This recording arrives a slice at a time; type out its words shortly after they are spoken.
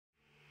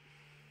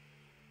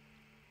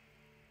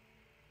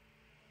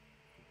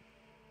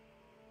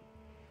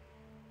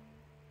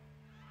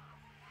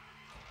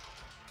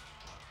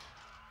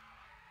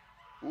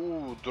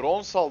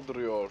Drone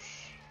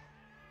saldırıyor.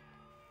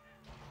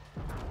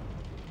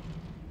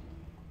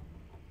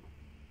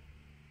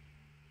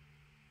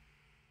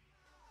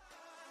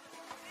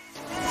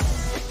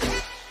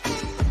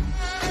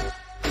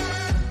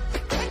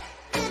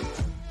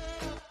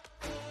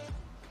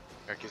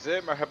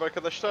 Herkese merhaba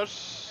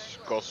arkadaşlar.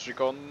 Ghost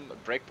Recon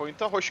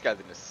Breakpoint'a hoş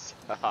geldiniz.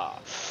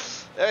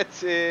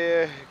 Evet,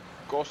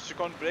 Ghost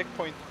Recon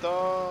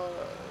Breakpoint'ta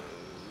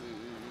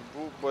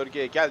bu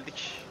bölgeye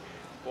geldik.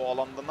 Bu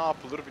alanda ne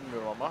yapılır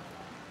bilmiyorum ama.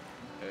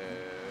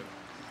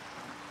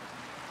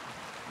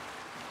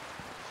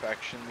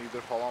 Faction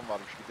leader falan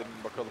varmış.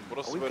 Gidelim bakalım.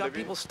 Burası böyle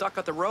bir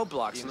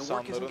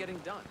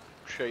insanların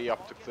şey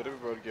yaptıkları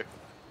bir bölge.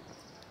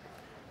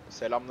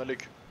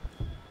 Selamünaleyküm.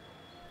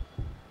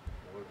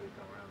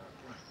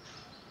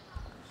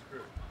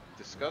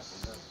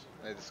 Discuss.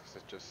 Ne discuss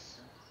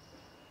edeceğiz?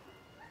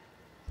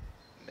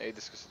 Neyi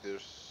discuss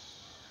ediyoruz?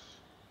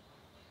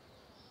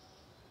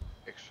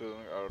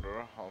 Excellent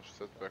order,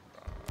 Homestead back.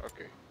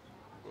 Okay.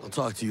 I'll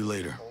talk to you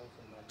later.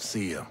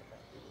 See ya.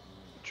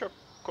 Çok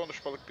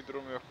konuşmalık bir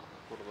durum yok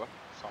burada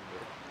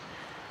sanmıyorum.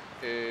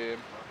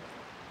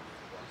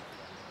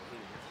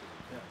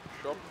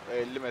 Shop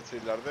 50 metre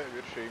ileride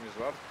bir şeyimiz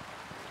var.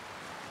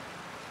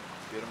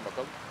 Gelin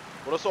bakalım.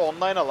 Burası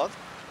online alan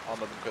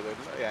anladığım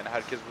kadarıyla. Yani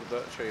herkes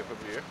burada şey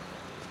yapabiliyor.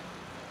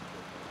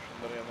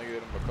 Şunların yanına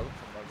gidelim bakalım.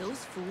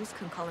 Those fools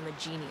can call him a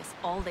genius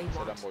all they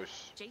want. Selam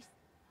boys.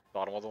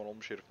 Darmadağın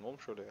olmuş herif. Ne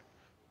olmuş öyle ya?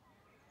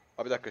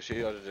 Abi bir dakika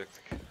şeyi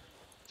ayarlayacaktık.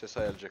 Ses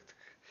ayarlayacaktık.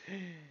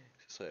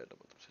 Ses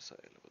ayarlamadım.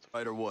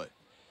 Right or what?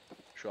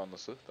 Şu an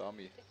nasıl? Daha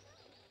mı iyi?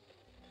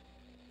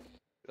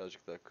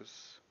 Birazcık daha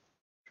kız.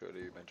 Şöyle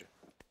iyi bence.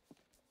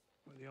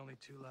 We're the only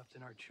two left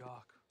in our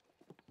chalk.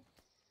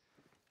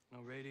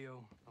 No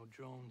radio, no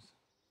drones.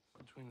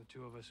 Between the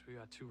two of us, we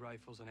got 2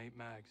 rifles and 8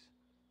 mags.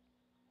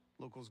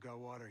 Locals got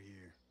water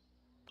here.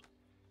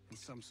 And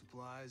some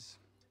supplies.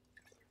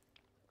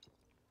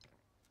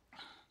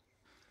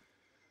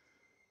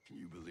 Can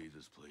you believe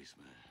this place,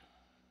 man?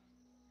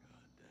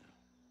 God damn.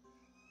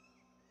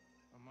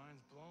 My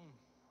mind's blown.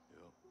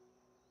 Yep.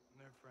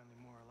 They're friendly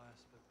more or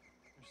less, but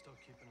they're still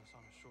keeping us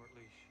on a short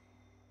leash.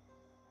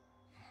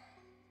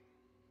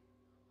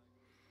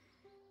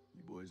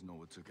 You boys know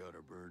what took out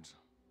our birds?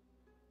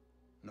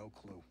 No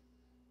clue.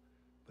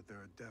 But there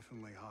are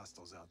definitely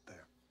hostiles out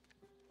there.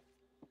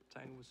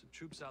 Tangled with some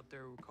troops out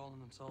there who were calling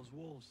themselves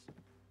wolves.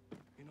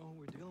 You know who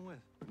we're dealing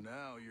with?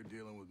 Now you're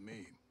dealing with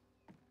me.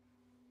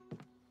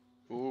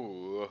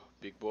 Ooh,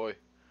 big boy.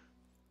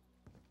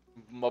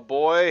 My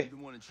boy. You the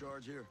one in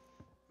charge here?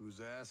 Who's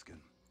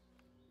asking?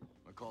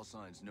 My call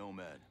sign's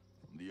Nomad.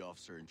 I'm the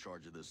officer in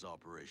charge of this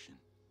operation.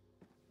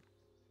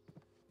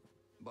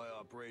 By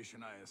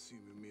operation, I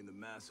assume you mean the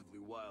massively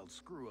wild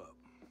screw-up.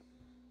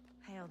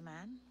 Hey, old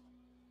man.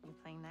 You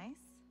playing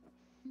nice?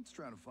 It's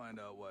trying to find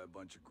out why a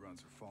bunch of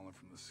grunts are falling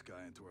from the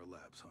sky into our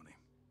laps, honey.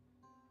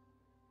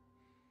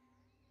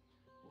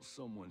 Well,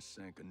 someone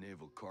sank a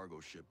naval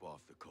cargo ship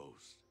off the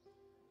coast.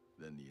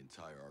 Then the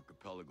entire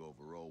archipelago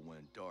overall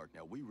went dark.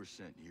 Now, we were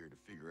sent here to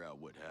figure out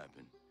what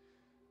happened.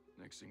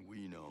 Next thing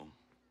we know,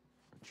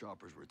 our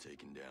choppers were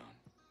taken down.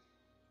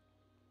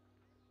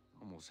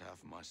 Almost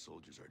half of my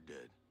soldiers are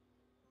dead.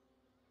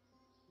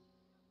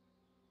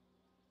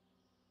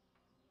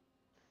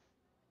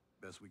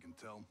 Best we can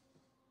tell,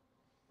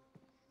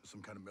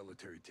 some kind of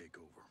military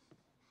takeover.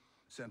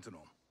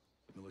 Sentinel,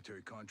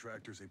 military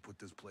contractors, they put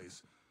this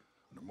place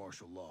under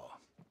martial law,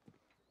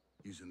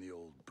 using the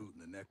old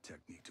boot-in-the-neck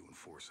technique to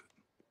enforce it.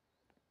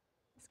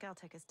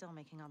 Skeltech is still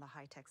making all the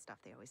high-tech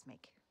stuff they always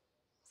make.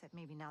 Except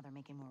maybe now they're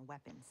making more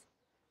weapons.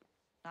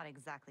 Not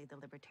exactly the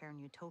libertarian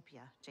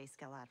utopia J.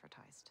 Skell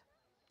advertised.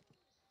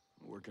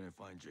 Where can I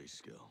find J.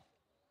 Skell?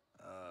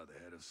 The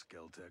head of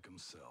Skeltech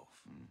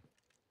himself.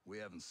 We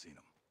haven't seen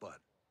him,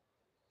 but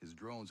his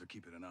drones are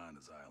keeping an eye on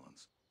his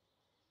islands.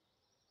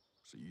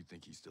 So you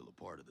think he's still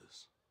a part of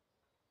this?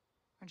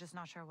 We're just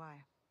not sure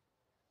why.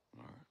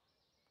 All right.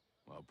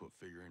 Well, I'll put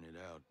figuring it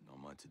out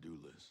on my to-do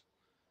list.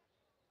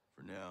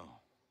 For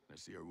now, I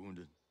see our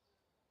wounded.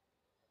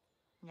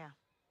 Yeah.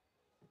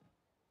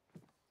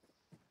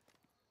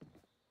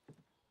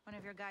 One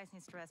of your guys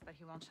needs to rest, but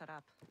he won't shut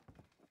up.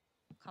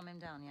 Calm him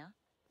down, yeah?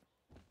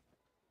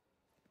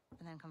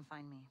 And then come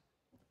find me.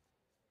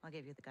 I'll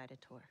give you the guided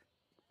tour.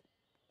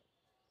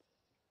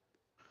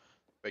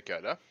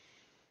 Pekala.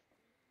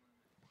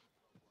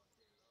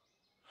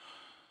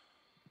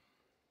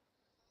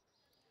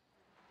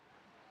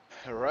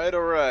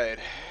 Alright.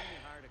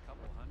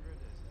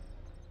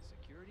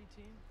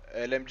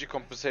 LMG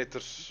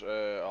Compensator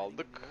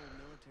aldık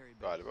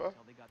galiba.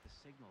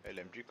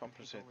 LMG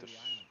Compensator.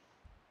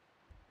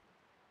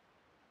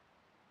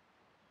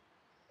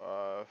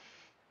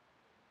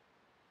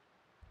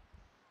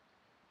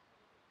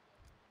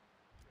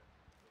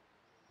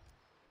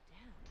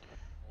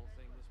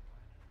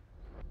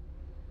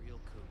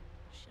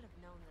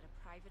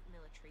 Private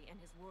military and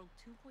his World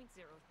 2.0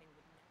 thing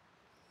would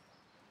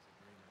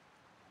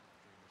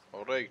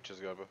Oraya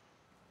gideceğiz galiba.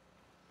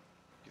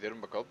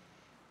 Gidelim bakalım.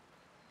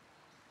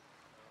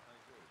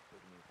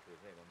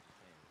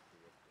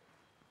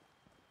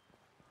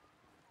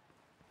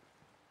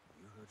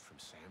 Heard from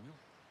Samuel?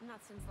 Not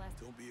since last.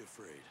 Don't be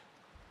afraid.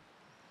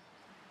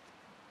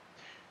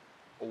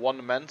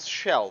 One man's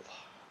shell.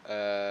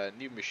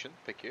 New mission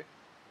peki.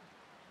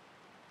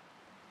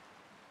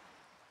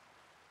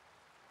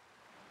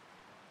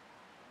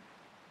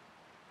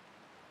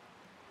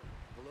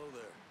 Hello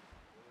there.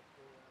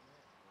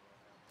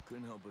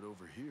 Couldn't help it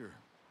over here.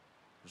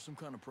 There's some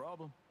kind of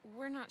problem.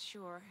 We're not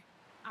sure.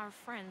 Our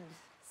friend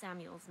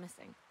Samuel's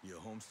missing. You a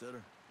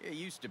homesteader? It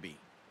used to be.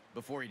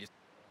 Before he just...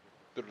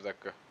 Dur bir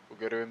dakika. Bu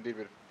görevim değil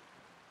benim.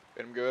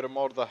 Benim görevim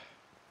orada.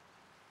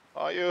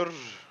 Hayır.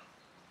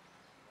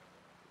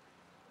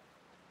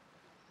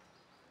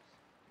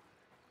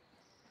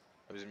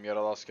 Bizim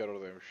yaralı asker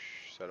oradaymış.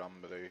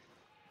 Selam bebeği.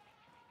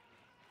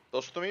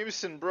 Dostum iyi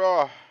misin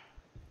bro?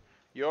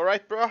 You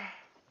alright bro?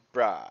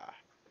 Bra.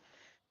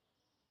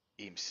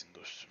 İyi misin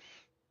dostum?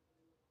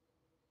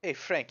 Hey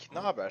Frank, ne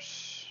haber?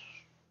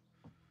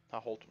 Ha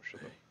Holt'muş o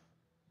da.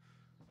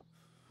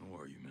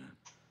 How are you, man?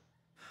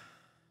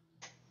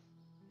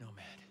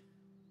 Nomad.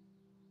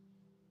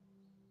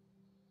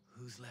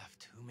 Who's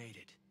left? Who made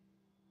it?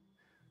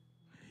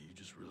 Hey, you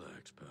just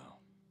relax, pal.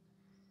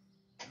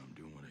 I'm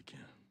doing what I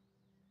can.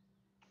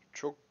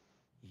 Çok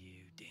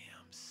You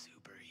damn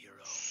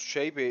superhero.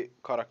 şey bir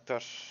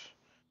karakter.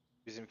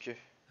 Bizimki.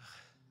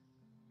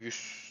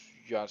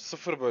 100 yani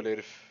sıfır böyle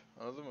herif.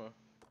 Anladın mı?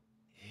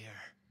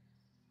 Here.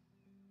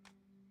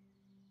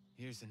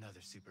 Here's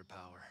another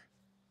superpower.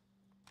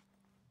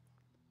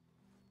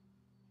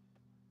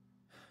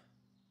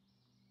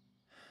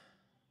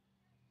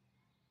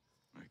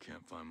 I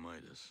can't find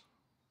Midas.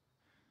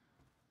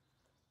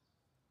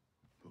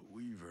 But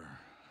Weaver...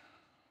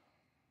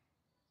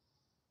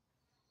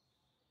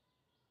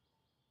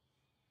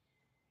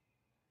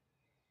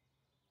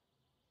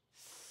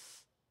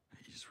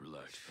 Hey, just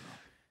relax, pal.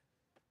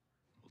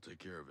 We'll take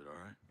care of it, all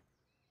right?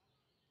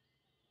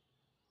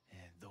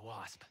 And the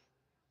Wasp.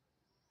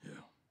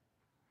 Yeah.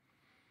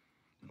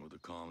 And with the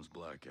comms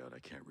blackout, I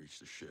can't reach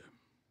the ship.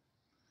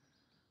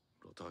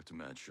 But I'll talk to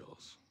Matt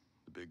Schultz,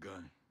 the big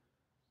guy.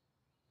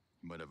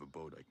 He might have a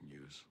boat I can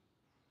use.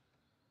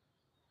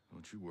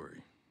 Don't you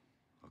worry.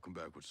 I'll come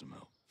back with some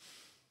help.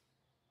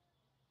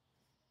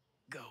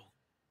 Go.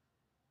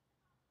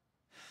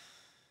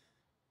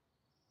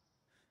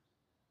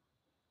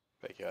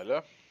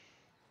 Pekala.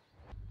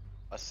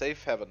 A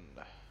safe haven.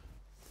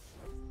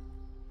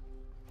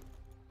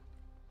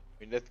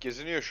 Millet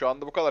geziniyor. Şu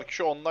anda bu kadar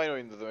kişi online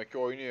oyunda demek ki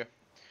oynuyor.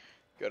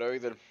 Göreve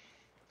gidelim.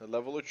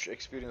 Level 3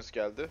 experience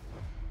geldi.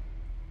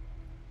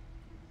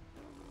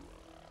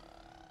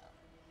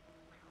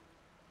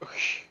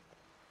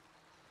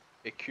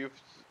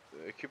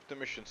 Equip the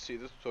mission. See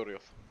the tutorial.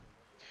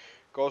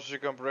 Ghost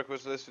Recon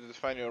Breakpoint lets you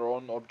define your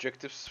own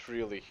objectives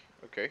freely.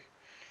 Okay.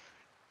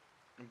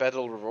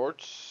 Battle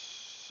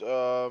rewards.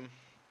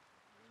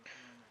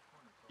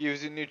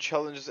 Gives you new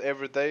challenges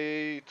every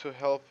day to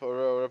help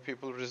Aurora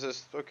people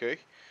resist. Okay.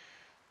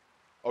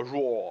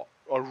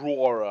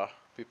 Aurora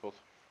people.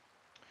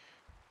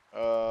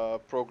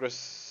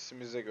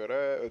 Progressimize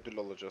göre ödül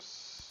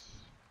alacağız.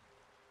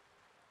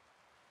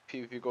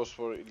 PvP Ghost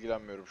War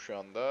ilgilenmiyorum şu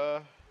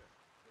anda.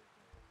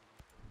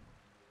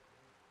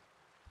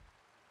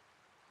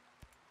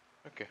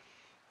 Okay.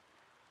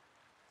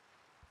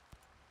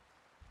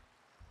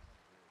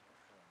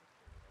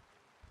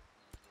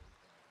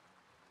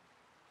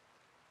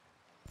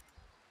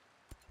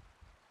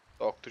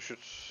 Talk to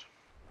shoots.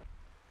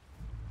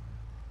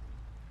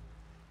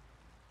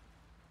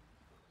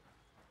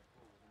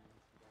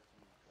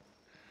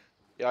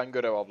 Yan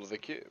görev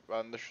abladaki.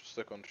 Ben de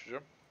Shoots'la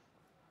konuşacağım.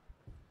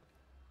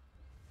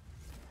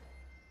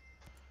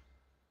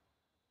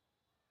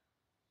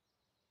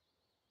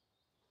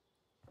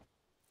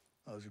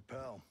 How's your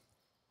pal?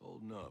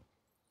 Holding up.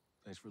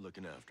 Thanks for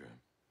looking after him.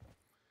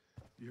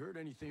 You heard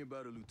anything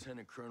about a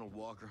Lieutenant Colonel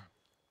Walker?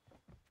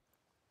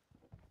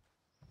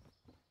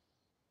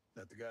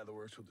 That the guy that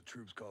works with the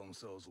troops call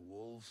themselves the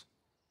Wolves?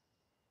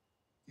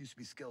 Used to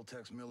be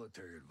Skeltech's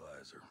military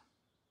advisor.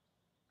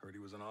 Heard he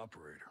was an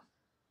operator.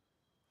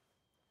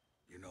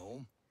 You know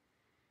him?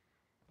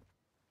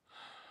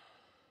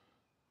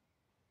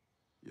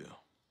 Yeah.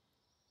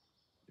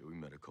 Yeah, we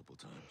met a couple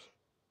times.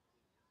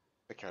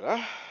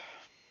 Pekala.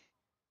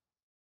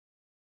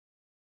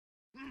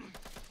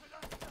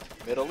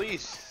 Middle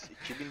East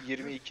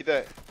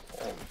 2022'de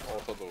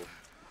Orta Doğu.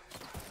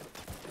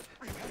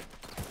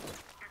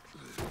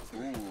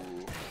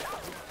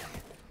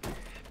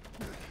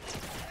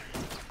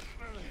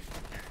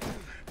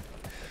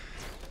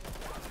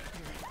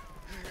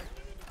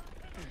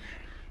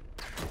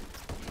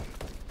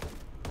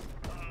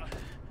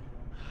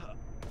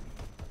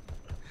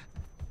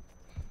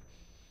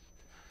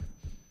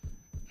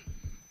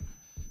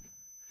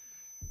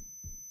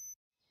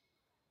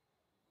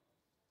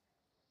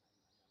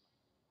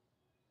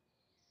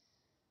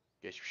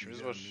 Geçmişimiz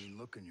You got a var. mean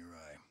look in your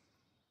eye.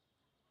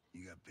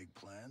 You got big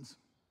plans?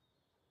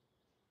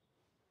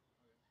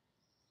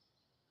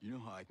 You know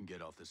how I can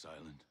get off this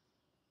island?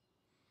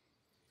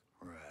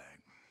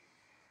 Right.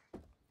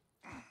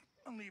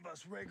 And leave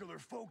us regular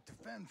folk to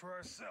fend for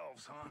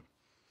ourselves, huh?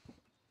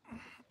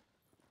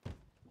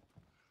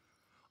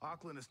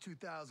 Auckland is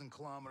 2,000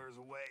 kilometers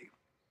away.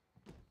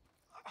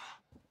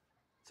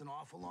 It's an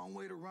awful long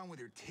way to run with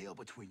your tail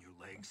between your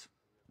legs.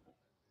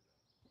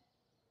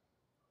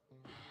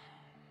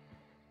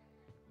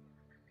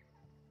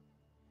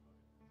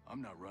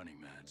 I'm not running,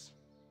 Mads.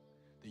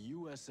 The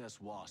USS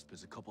Wasp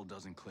is a couple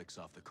dozen clicks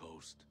off the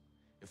coast.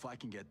 If I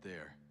can get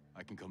there,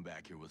 I can come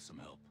back here with some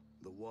help.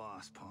 The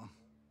Wasp, huh?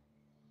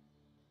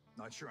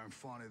 Not sure I'm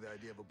fond of the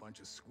idea of a bunch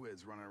of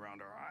squids running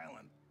around our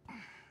island. Well,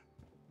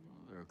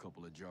 there are a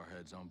couple of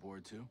jarheads on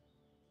board, too.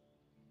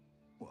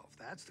 Well, if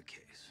that's the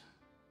case...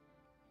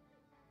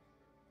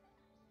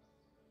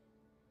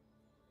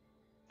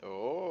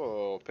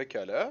 Oo,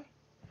 pekala.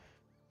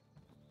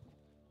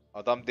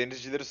 Adam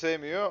denizcileri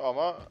sevmiyor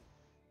ama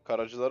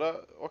karacılara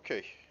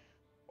okey.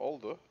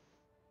 Oldu.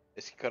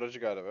 Eski karacı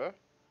galiba.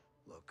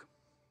 Look,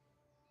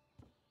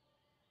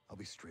 I'll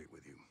be straight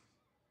with you.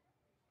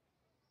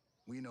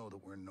 We know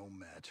that we're no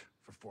match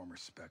for former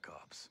spec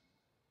ops.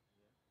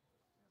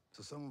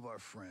 So some of our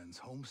friends,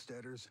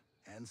 homesteaders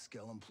and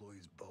Skell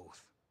employees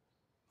both,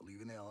 are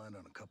leaving the island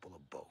on a couple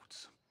of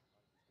boats.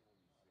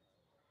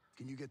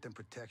 Can you get them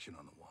protection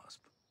on the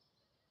Wasp?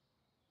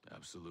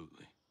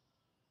 Absolutely.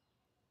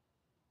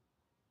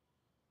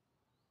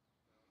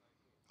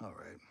 All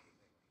right.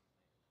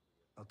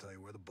 I'll tell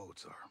you where the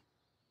boats are.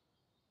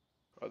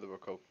 Hadi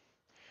bakalım.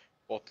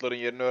 Botların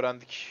yerini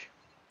öğrendik.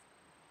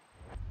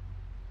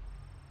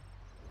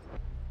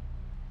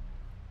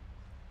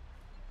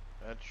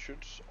 And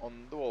shoots on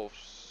the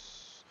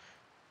wolves.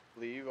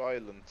 Leave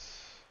island.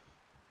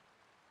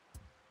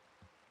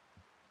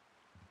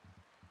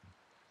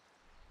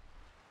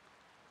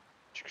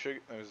 Çıkışa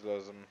gitmemiz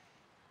lazım.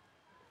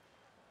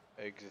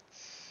 Exit.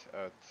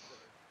 Evet.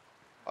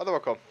 Hadi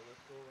bakalım.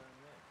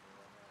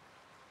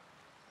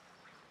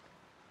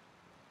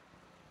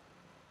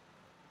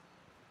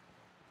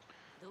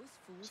 Those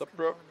fools Sup, could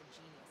bro? call him a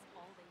genius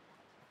all they want.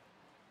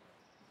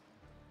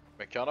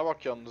 Mekana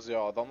bak yalnız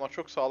ya. Adamlar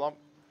çok sağlam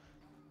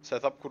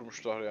setup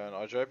kurmuşlar yani.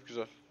 Acayip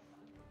güzel.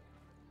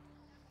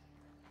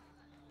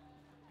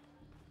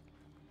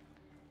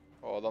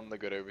 O adam da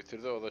görev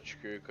bitirdi. O da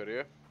çıkıyor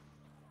yukarıya.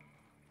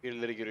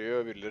 Birileri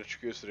giriyor, birileri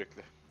çıkıyor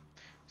sürekli.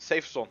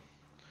 Safe zone.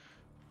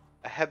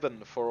 A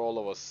heaven for all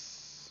of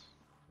us.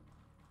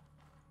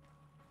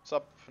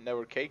 Sup,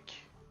 never cake.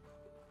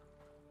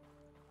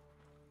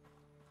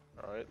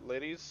 Alright,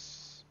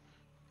 ladies.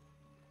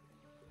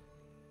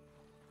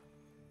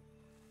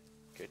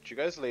 Catch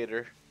you guys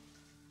later.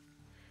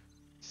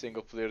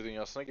 Single player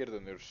dünyasına geri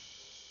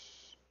dönüyoruz.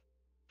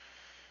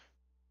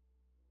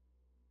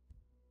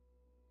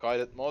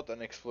 Guided mode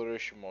and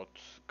exploration mode.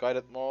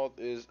 Guided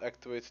mode is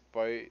activated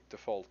by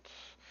default.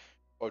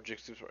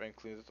 Objectives are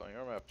included on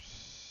your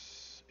maps.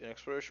 In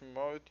exploration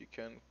mode,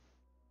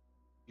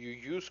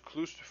 you use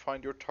clues to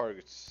find your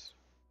targets.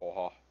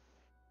 Oha.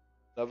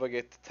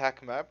 Navigate the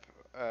TAC map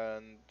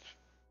and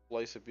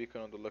place a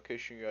beacon on the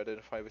location you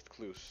identify with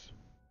clues.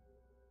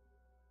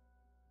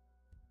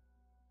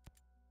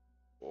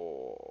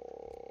 Oo.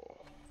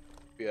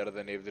 Bir ara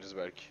deneyebiliriz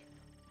belki.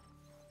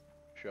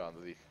 Şu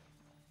anda değil.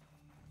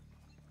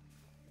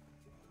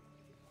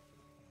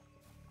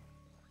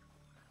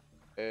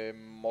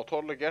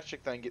 Motorla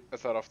gerçekten gitme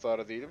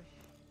taraftarı değilim.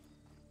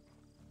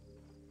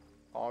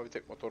 Ama bir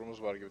tek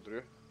motorumuz var gibi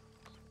duruyor.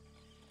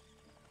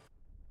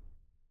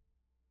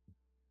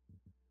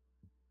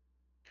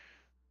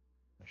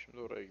 Şimdi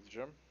oraya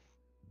gideceğim.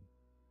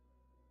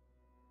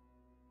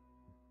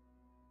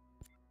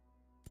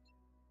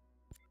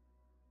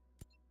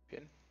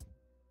 Pin.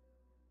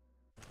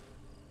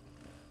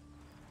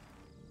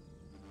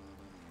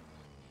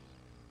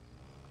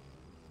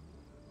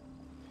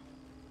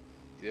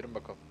 Gidelim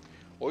bakalım.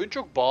 Oyun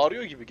çok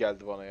bağırıyor gibi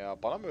geldi bana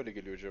ya. Bana mı öyle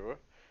geliyor acaba?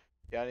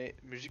 Yani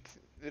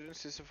müziklerin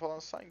sesi falan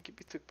sanki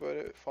bir tık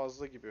böyle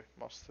fazla gibi.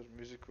 Master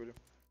müzik bölüm.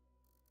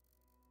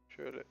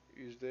 Şöyle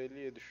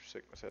 %50'ye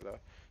düşürsek mesela.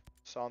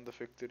 Sound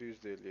efektleri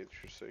 %50'ye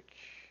düşürsek.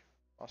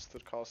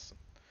 Master kalsın.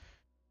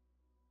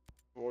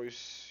 Voice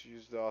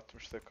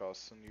 %60'da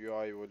kalsın.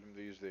 UI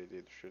volümde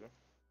 %50'ye düşelim.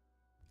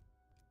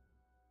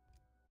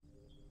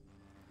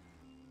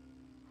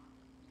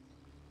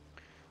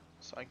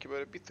 Sanki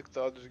böyle bir tık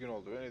daha düzgün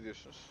oldu. Ne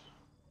diyorsunuz?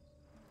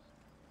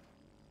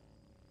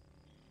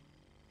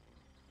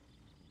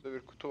 Burada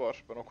bir kutu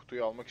var. Ben o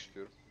kutuyu almak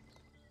istiyorum.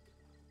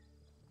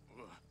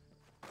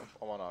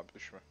 Aman abi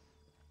düşme.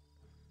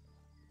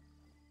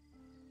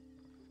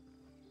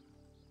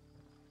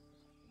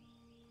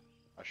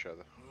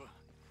 Aşağıda.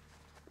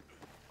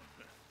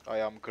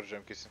 Ayağımı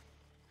kıracağım kesin.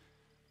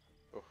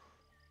 Oh.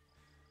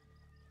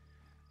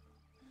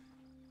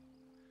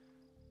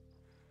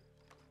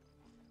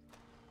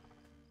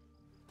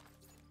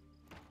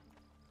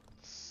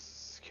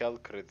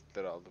 Skill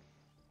kredileri aldım.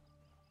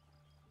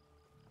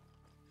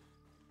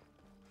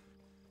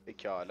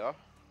 Pekala.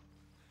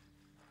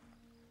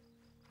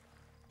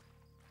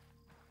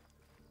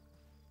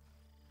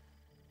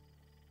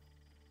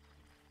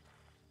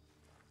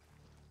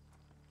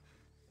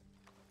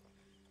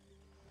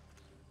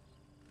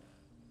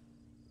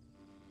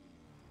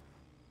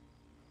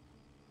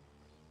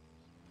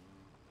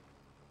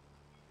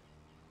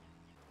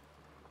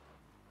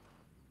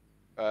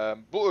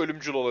 Bu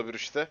ölümcül olabilir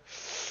işte.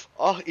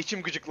 Ah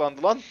içim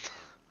gıcıklandı lan.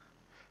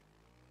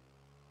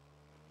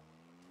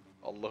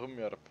 Allah'ım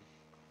yarabbim.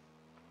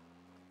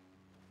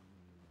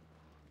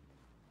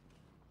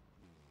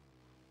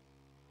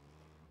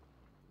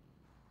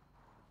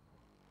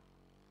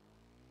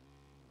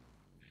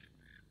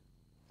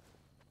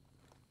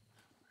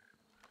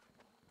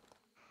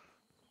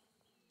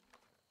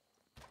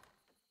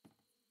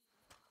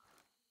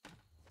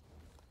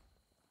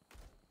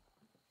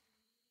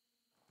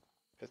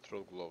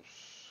 Petrol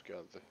Gloves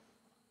geldi.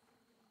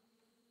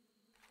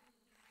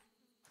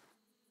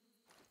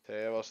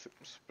 T'ye bastık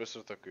mı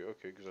suppressor takıyor.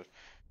 Okey güzel.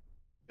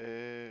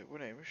 Bu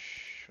neymiş?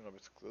 Şuna bir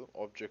tıklayalım.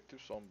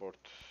 Objectives on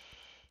board.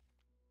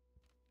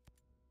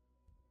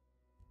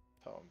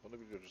 Tamam bunu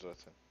biliyoruz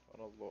zaten.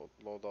 Ona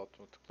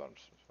loadout'unu tıklar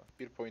mısın lütfen?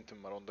 Bir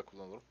point'im var onu da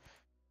kullanırım.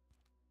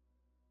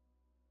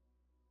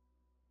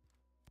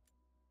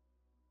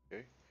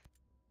 Okay.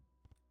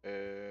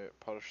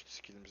 Paraşüt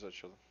skill'imizi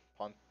açalım.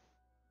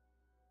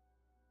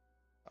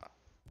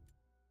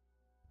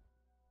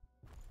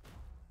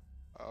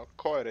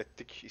 Cover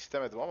ettik.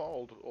 İstemedim ama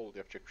oldu. Oldu.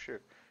 Yapacak bir şey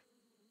yok.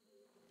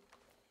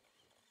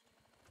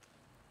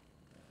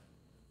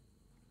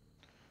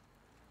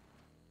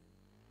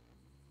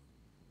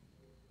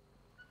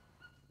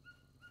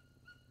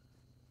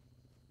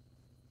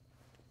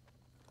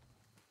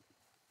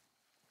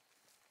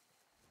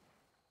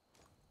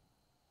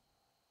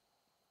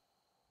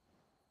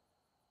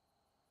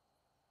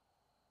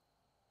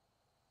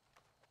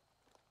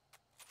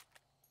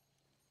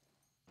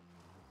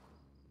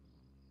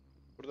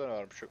 Burada ne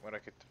varmış çok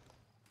merak ettim.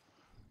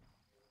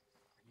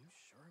 Are you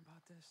sure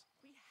about this?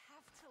 We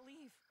have to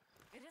leave.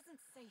 It isn't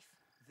safe.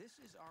 This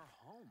is our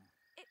home.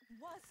 It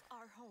was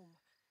our home.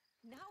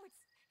 Now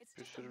it's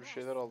Bir just a sürü bir mess.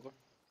 şeyler aldım.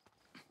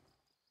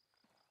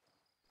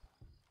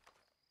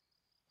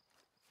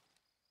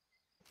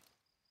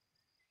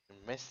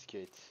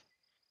 Investigate.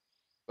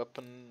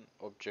 Weapon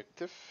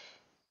objective.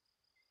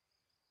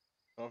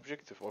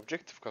 Objective.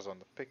 Objective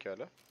kazandım.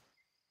 Pekala.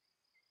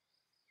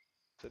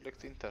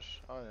 Select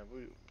enter. Aynen bu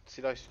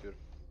silah istiyorum.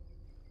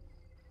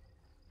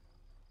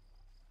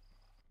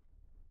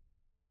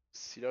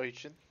 Silah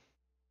için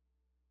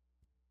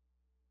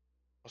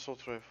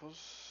Assault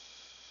rifles.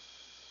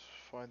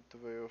 Find the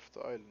way of the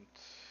island.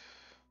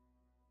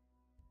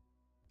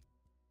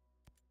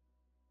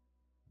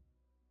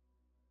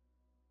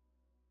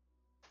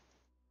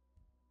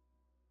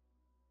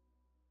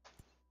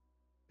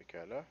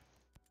 Pekala.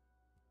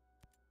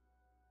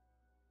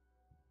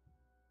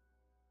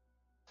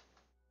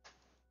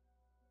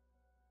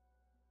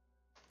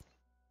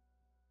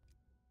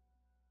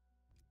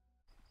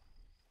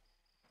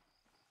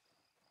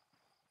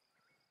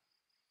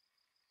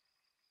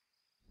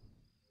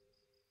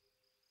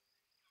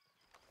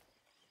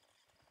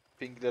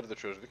 Pingleri de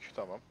çözdük.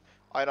 Tamam.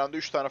 Aynı anda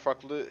 3 tane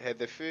farklı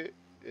hedefi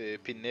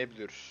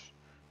pinleyebiliyoruz.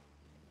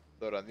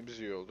 Öğrendiğimiz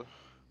iyi oldu.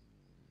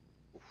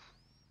 Uf.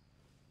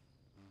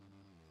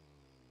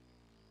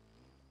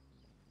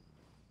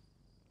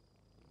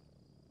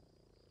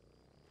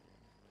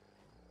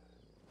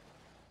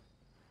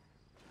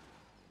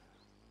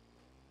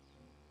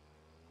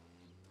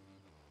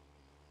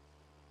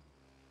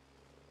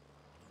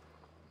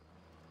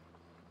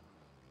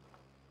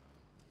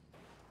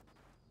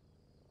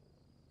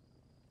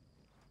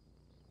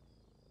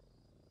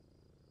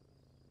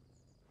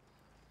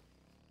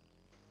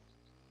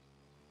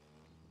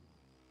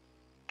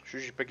 Şu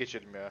jipe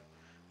geçelim ya.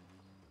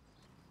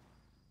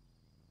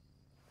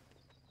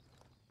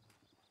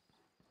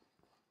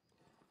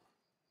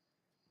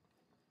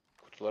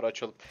 Kutuları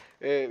açalım.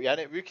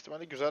 Yani büyük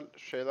ihtimalle güzel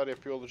şeyler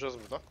yapıyor olacağız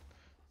buradan.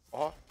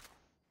 Aha.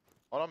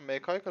 Anam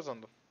MK'yı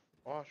kazandım.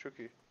 Aha çok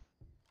iyi.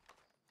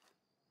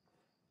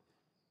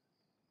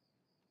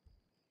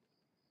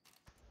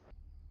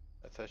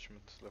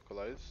 Attachment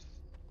localized.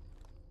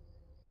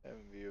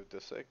 Hem view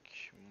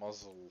desek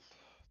muzzle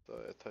da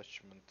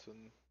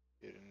attachment'ın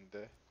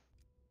yerinde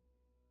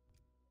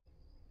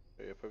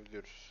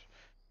yapabiliyoruz.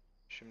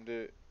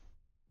 Şimdi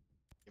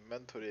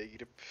inventory'e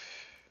girip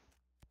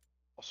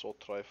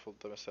assault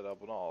rifle'da mesela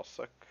bunu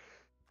alsak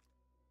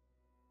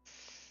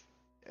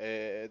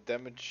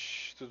damage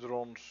to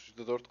drones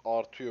 %4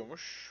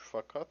 artıyormuş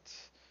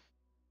fakat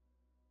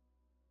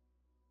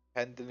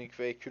handling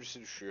ve accuracy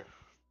düşüyor.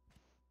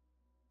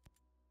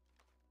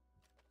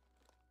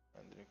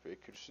 Handling ve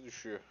accuracy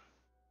düşüyor.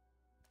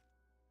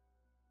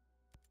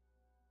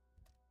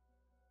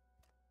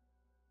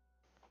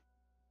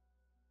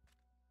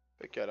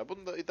 Pekala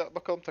bunu da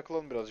bakalım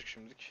takılalım birazcık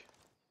şimdilik.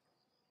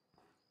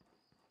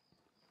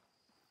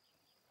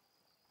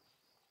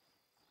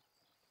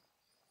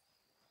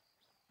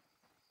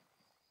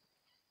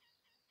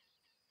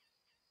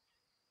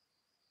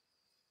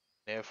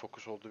 Neye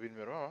fokus olduğu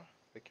bilmiyorum ama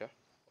pekala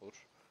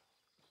olur.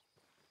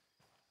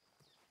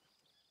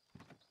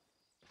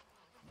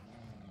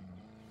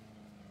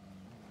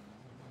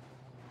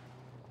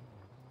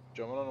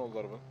 Camına ne oldu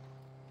arabanın?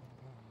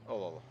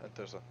 Allah Allah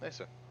enteresan.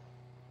 Neyse.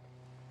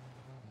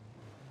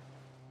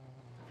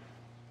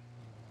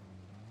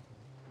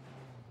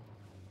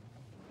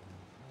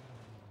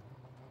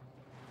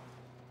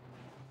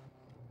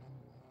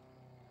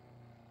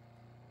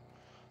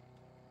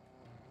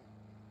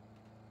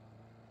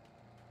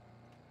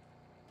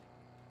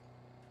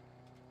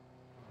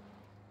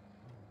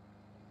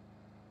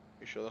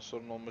 İnşallah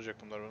sorun olmayacak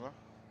bunlar bana.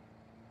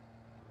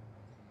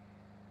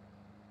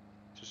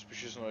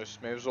 Suspicious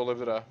noise. Mevzu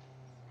olabilir ha.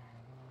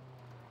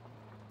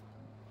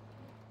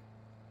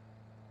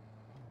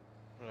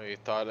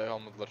 İyi, tarih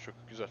almadılar, çok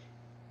güzel.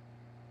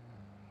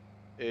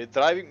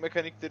 Driving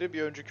mekanikleri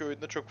bir önceki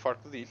oyunda çok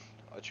farklı değil.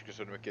 Açıkça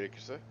söylemek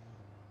gerekirse.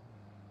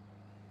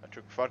 Yani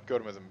çok bir fark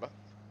görmedim ben.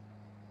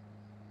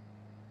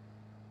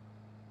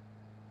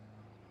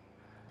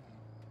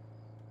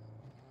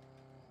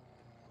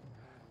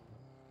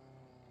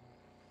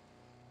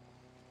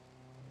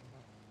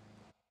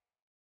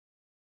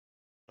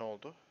 Ne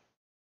oldu?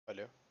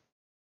 Alo.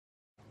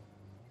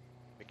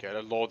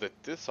 Pekala, load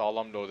etti.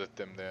 Sağlam load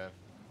etti hem de yani.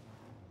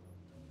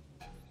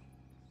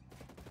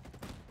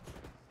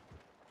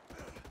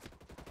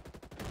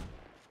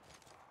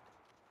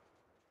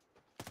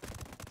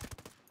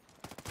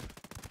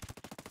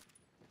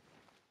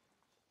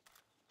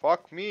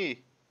 Fuck me.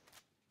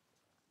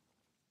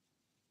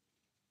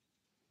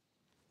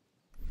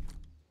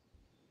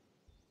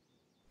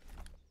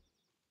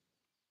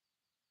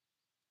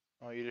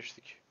 Ha,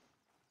 iyileştik.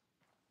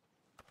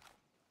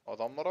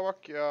 Adamlara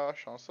bak ya.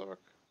 Şansa bak.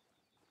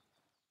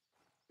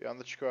 Bir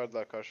anda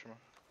çıkıverdiler karşıma.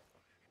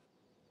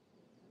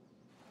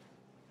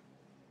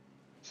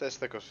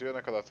 Ses de kasıyor.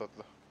 Ne kadar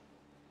tatlı.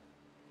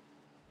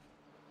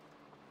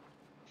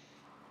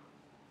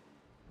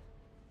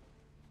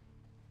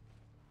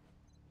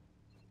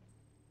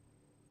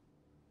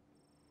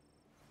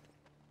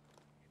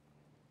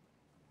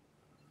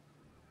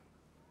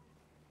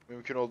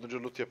 Mümkün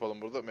olduğunca loot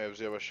yapalım burada.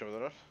 Mevzuya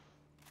başlamadan önce.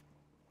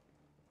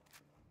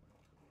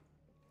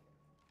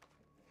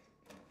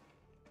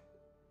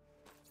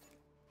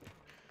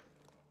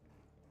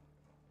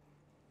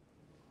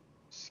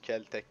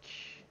 Skeltek.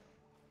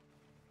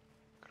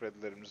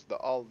 Kredilerimizi de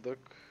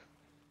aldık.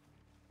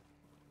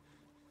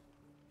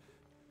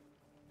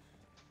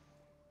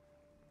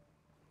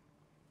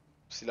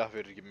 Silah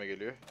verir gibime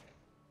geliyor.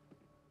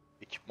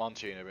 Ekipman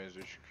şeyine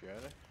benziyor çünkü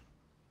yani.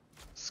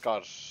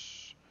 Scar.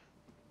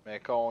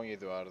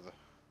 MK17 vardı.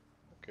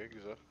 Okey,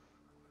 güzel.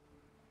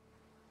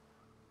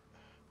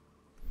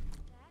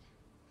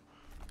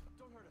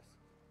 Don't hurt us.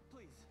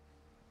 Please.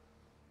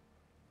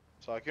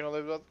 Sakin ol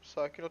evladım.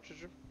 Sakin ol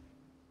çocuğum.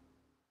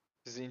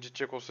 Sizi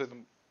incitecek olsaydım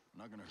I'm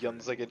not gonna hurt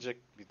yanınıza anyone.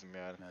 gelecek miydim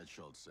yani? Mad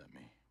Schultz sent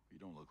me.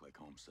 You don't look like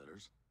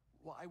homesteaders.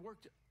 Well,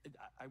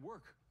 I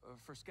work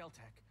for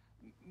Skeltec.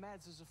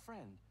 Mads is a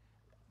friend.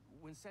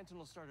 When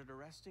Sentinel started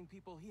arresting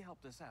people, he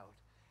helped us out.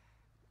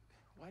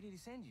 Why did he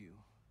send you?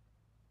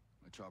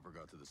 My chopper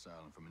got to this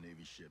island from a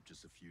Navy ship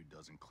just a few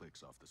dozen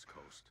clicks off this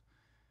coast.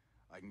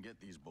 I can get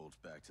these bolts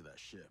back to that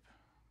ship,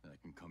 then I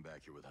can come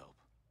back here with help.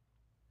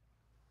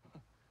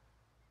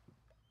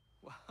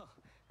 Well,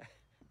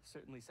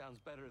 certainly sounds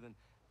better than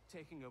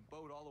taking a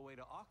boat all the way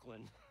to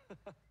Auckland.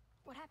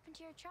 What happened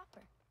to your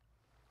chopper?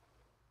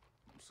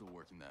 I'm still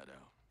working that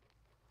out.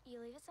 You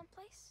leave it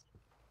someplace?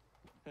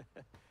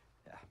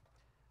 Yeah.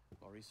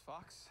 Maurice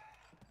Fox.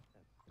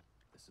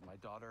 This is my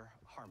daughter,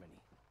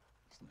 Harmony.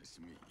 It's nice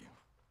to meet you.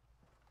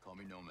 Call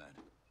me Nomad.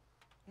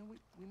 You know,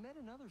 we met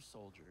another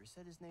soldier. He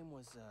said his name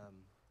was,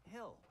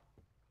 Hill.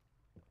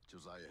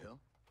 Josiah Hill?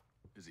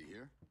 Is he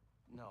here?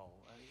 No,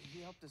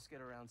 he helped us get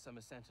around some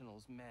of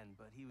Sentinel's men,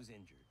 but he was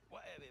injured.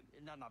 Well,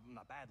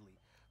 not badly.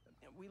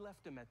 We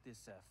left him at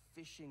this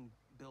fishing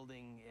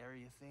building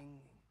area thing.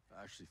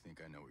 I actually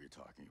think I know what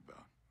you're talking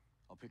about.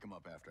 I'll pick him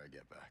up after I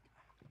get back.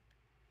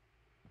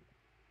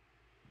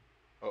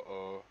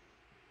 Uh-oh.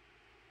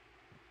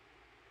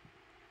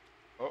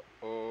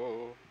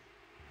 Uh-oh.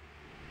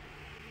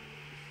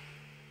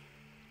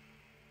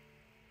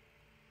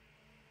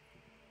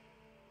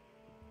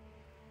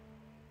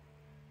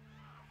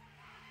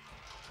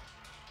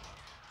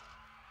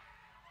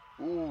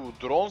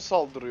 Drone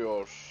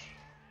saldırıyor.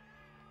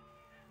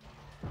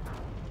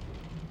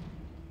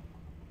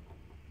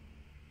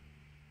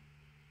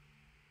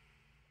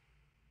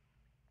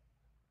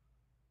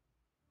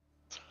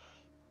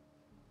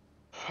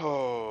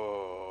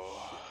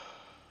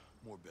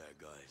 More bad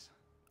guys.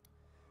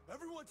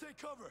 Everyone take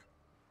cover!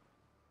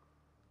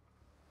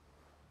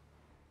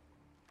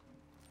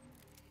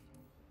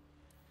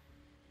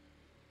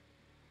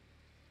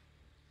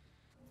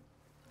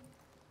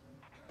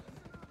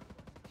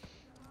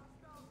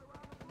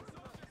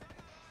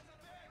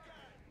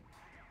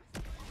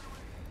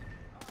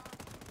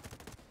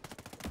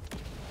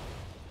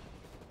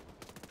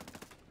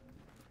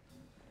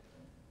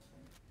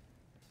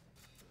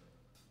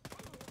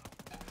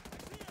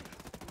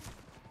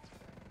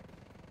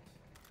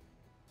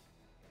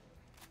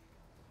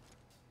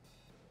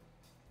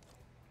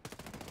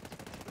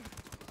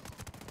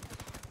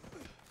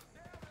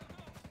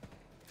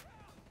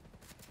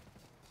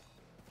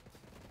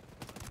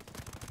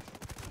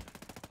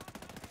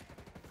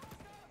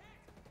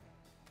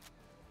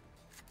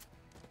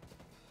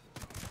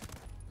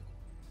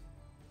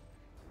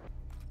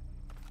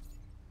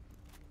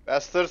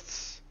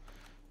 Bastards.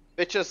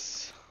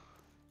 Bitches.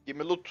 Give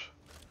me loot.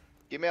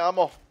 Give me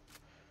ammo.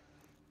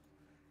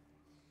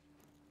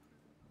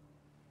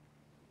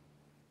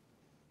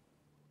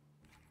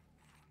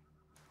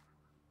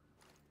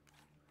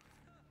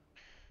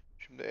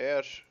 Şimdi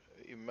eğer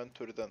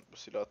inventory'den bu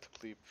silahı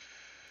tıklayıp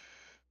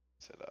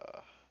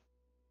mesela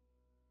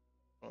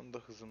onun da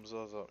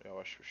hızımızı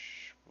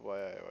yavaşmış. Bu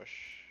bayağı yavaş.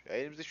 Ya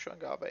elimizde şu an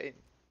galiba en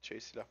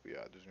silah bu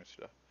ya, düzgün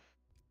silah.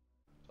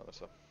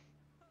 Sanırsam.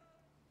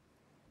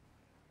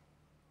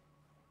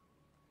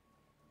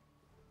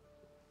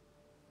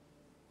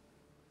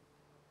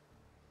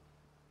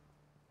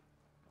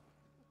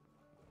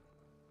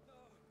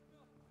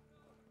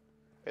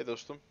 Hey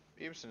dostum,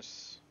 iyi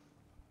misiniz?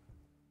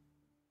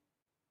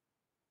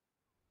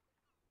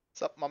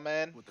 What's up, my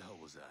man? What the hell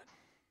was that?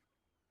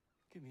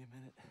 Give me a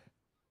minute.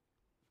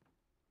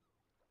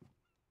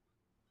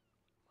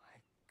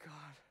 My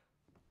God.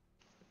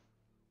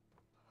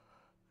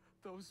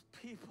 Those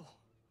people.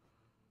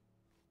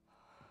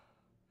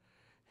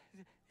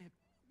 It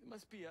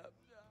must be a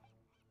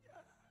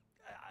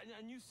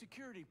new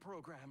security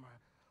program.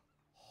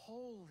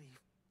 Holy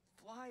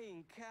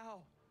flying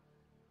cow.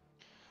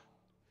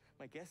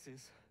 My guess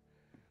is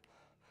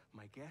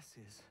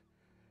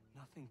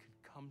nothing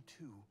could come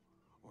to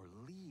or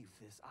leave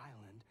this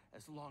island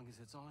as long as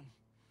it's on.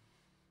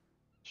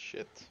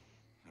 Shit.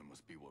 That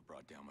must be what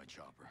brought down my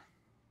chopper.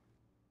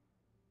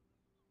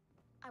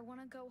 I want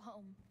to go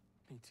home.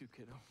 Me too,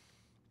 kiddo.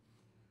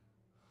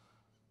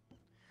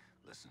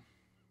 Listen,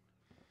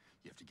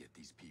 you have to get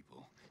these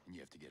people, and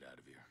you have to get out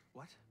of here.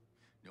 What?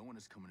 No one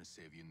is coming to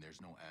save you, and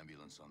there's no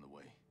ambulance on the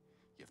way.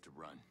 You have to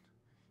run.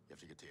 You have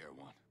to get to Air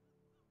 1.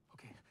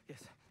 Okay,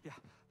 yes, yeah.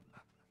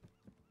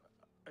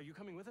 Are you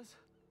coming with us?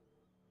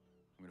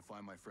 I'm gonna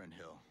find my friend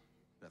Hill.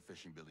 That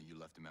fishing building you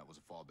left him at was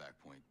a fallback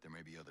point. There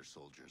may be other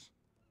soldiers.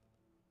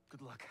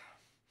 Good luck.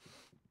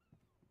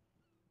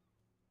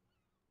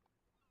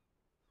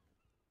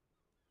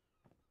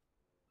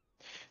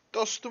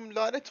 Dostum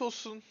lanet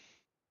olsun.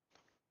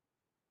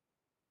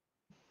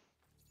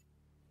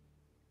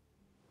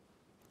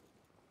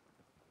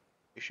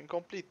 Mission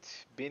complete.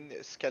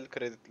 1000 skel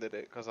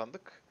kredileri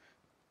kazandık.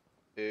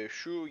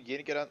 Şu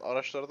yeni gelen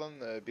araçlardan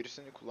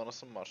birisini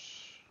kullanasım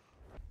var.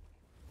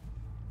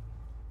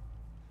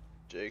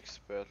 Jake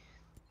Spell.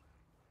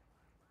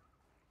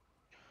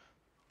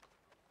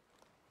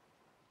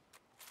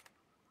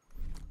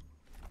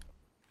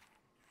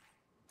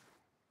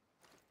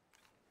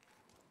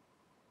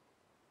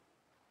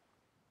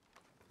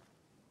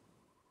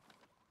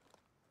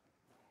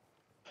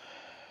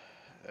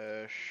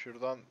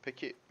 Şuradan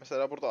peki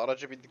mesela burada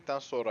araca bindikten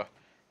sonra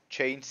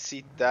change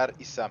seat der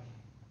isem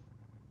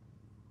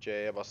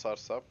C'ye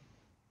basarsam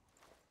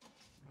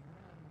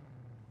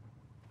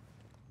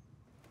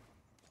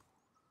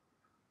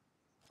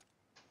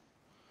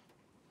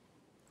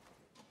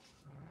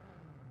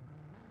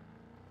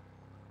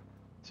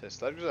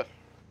sesler güzel.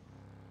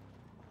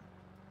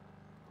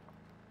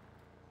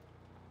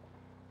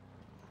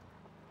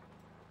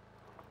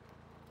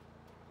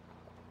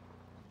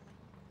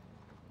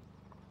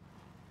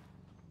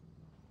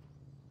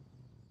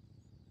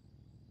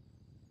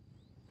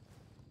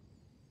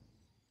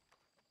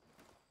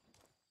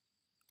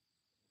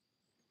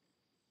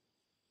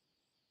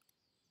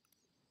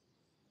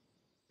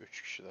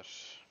 Üç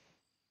kişiler.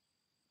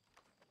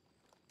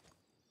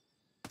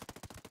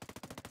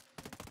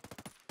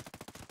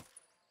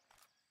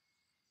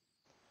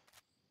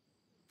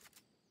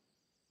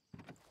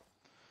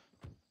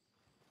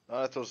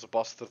 Lanet olsun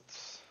bastard.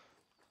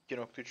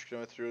 2,3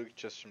 kilometre yol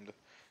gideceğiz şimdi.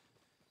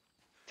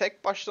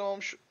 Tek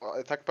başlamış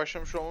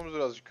olmamız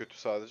birazcık kötü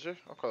sadece.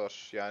 O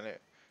kadar. Yani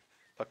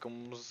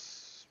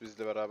takımımız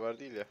bizle beraber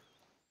değil ya.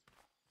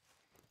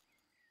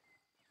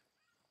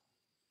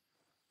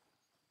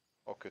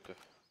 O kötü.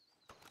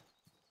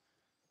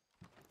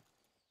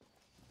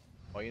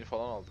 Mayın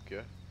falan aldık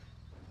ya.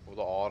 Bu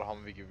da ağır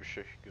hamvi gibi bir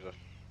şey. Güzel.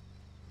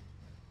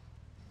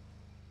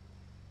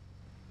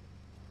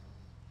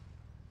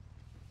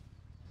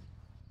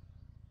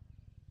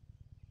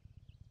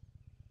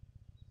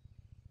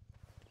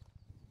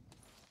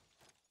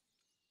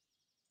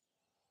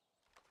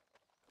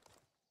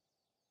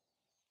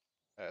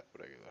 Evet,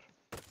 buraya gidiyor.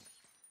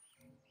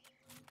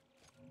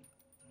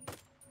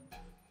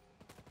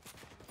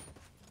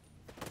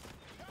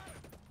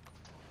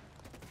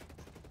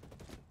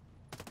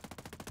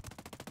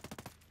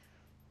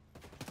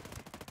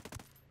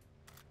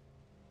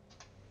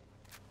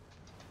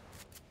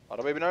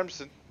 Arabaya biner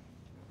misin?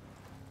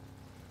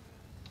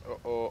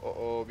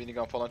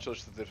 Minigun falan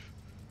çalıştırdır.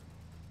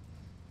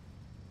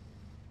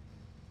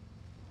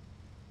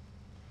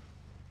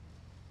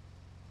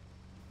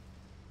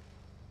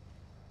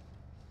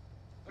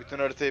 Bütün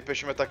haritayı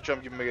peşime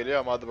takacağım gibime geliyor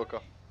ama hadi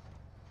bakalım.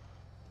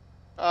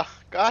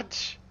 Ah,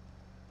 kaç!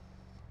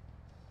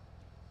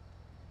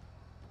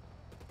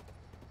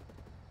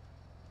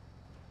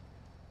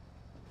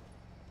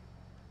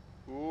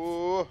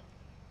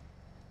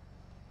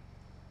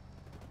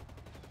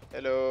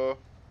 Hello.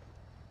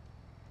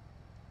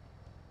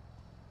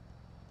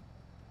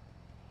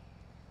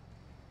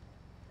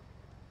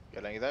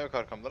 Gelen giden yok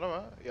arkamdan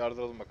ama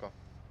yardıralım bakalım.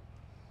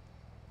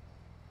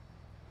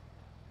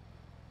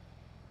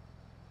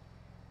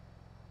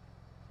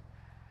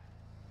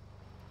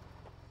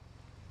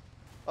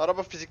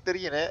 Araba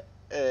fizikleri yine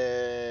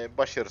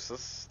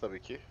Başarısız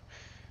tabii ki.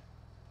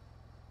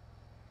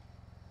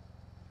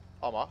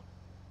 Ama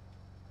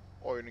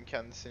oyunun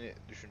kendisini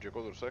düşünecek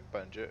olursak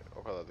bence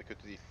o kadar da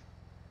kötü değil.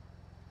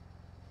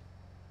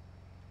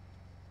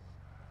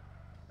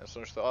 Yani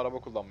sonuçta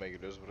araba kullanmaya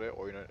geliyoruz buraya.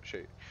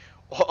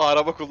 O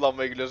araba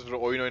kullanmaya geliyoruz buraya.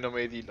 Oyun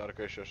oynamaya değil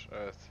arkadaşlar.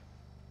 Evet.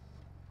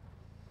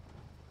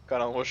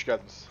 Kanalıma hoş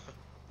geldiniz.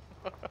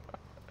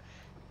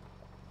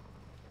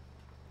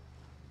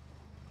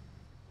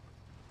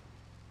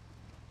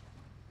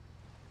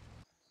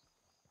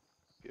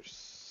 Bir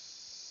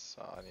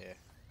saniye.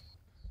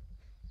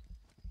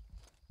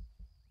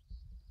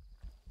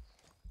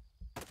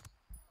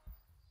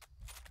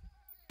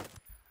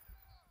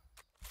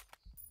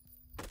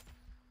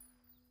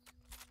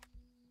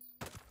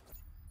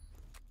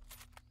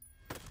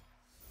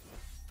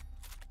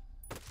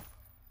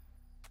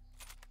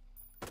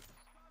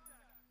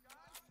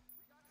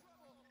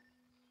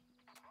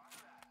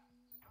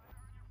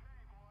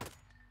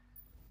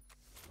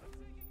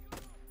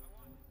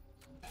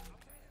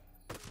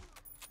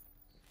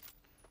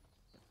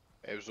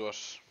 Mevzu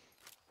var.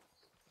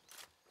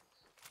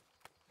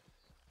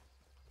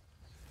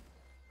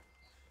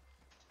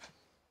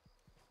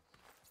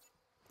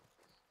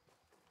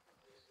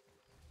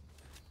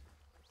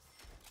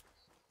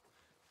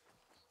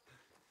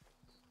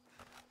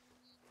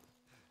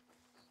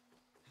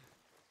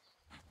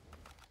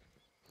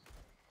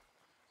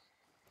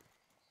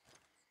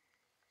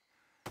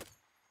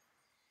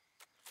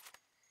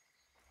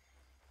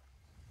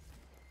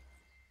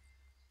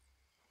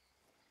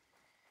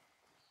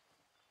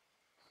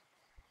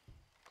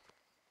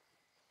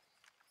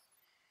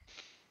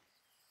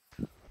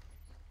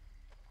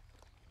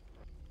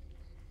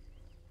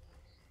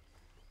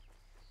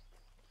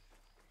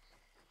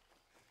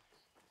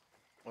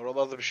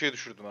 Oralarda bir şey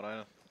düşürdüm ben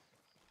aynen.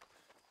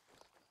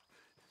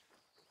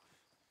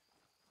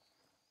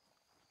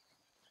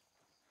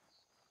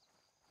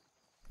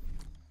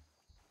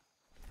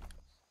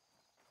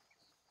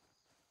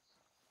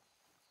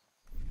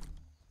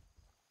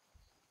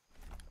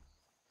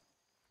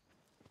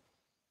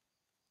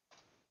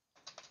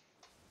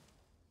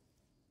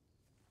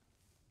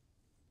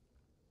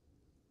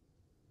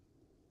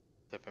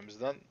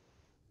 Tepemizden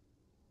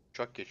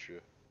uçak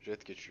geçiyor.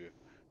 Jet geçiyor.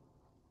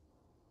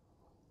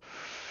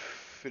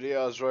 Free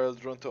as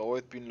Royal Drone to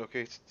avoid being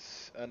located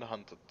and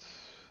hunted.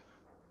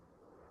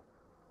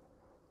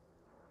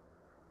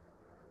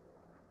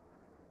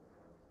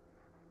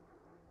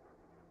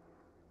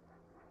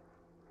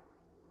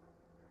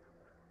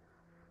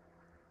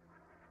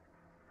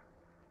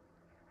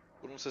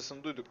 Bunun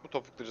sesini duyduk mu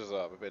topuklayacağız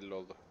abi, belli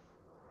oldu.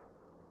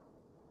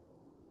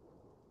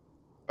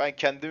 Ben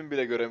kendimi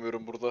bile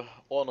göremiyorum burada.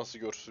 O nasıl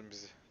görsün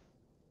bizi?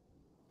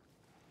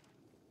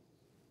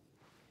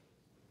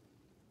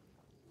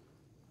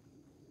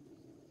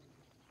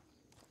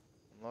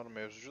 Bunlar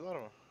mevzucular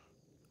mı?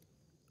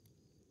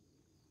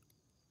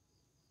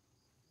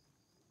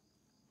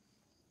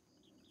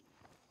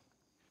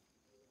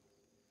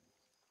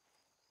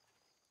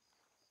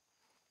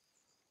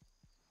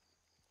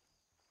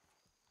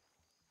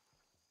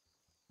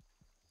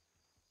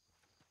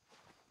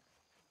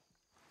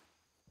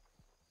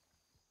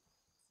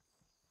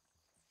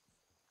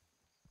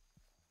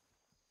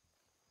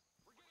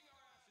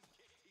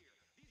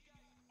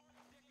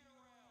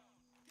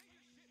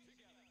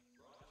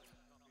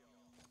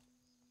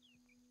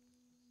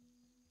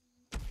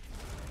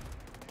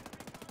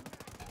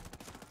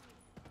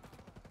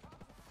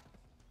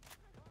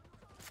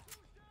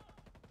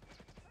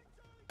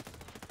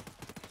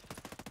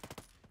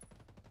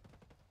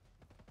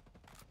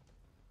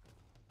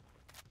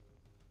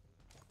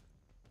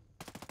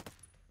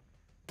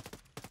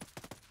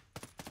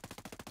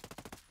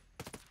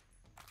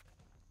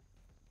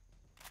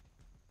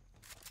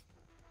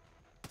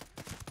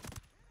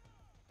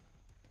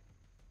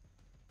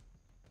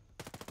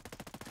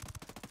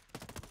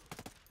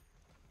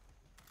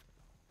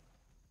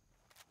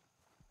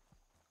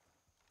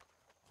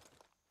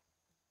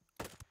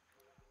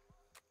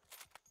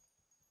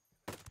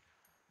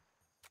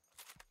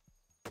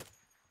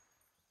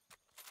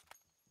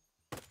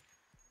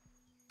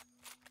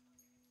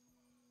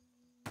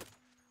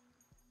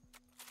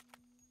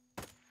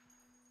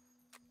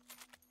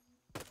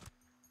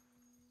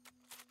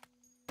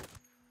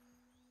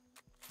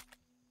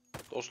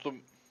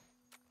 Dostum.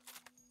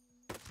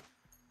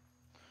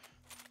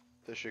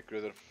 Teşekkür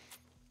ederim.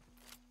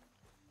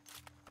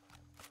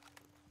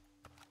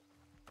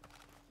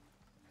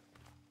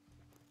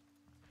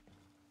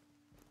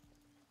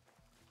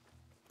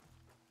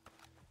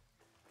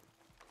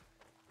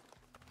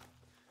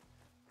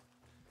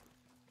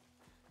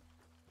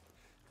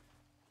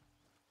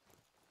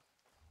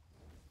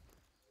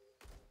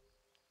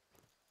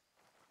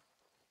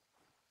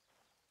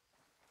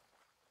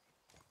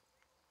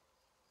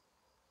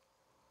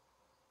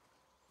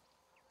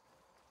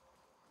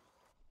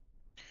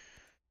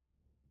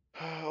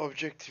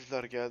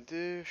 Objektifler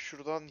geldi.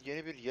 Şuradan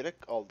yeni bir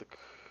yelek aldık.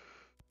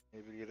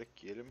 Yeni bir yelek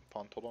giyelim.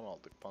 Pantolon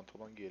aldık.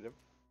 Pantolon giyelim.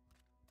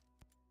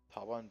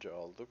 Tabanca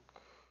aldık.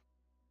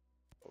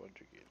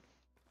 Önce giyelim.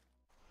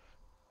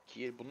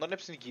 Bunların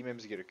hepsini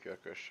giymemiz gerekiyor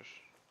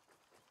arkadaşlar.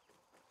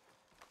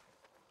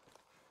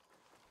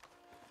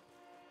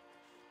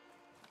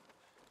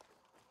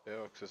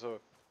 Bak sese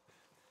bak.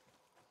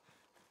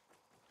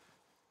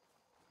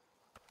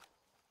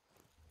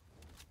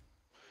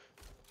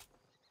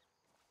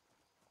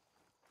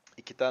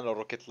 İki tane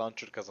roket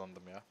launcher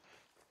kazandım ya.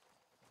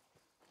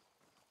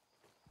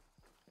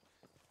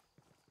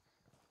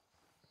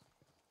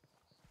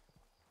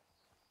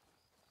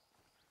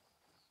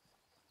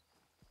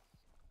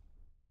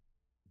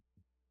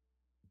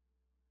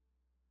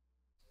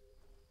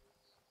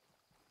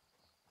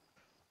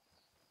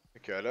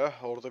 Pekala,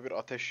 orada bir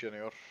ateş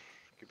yanıyor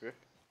gibi.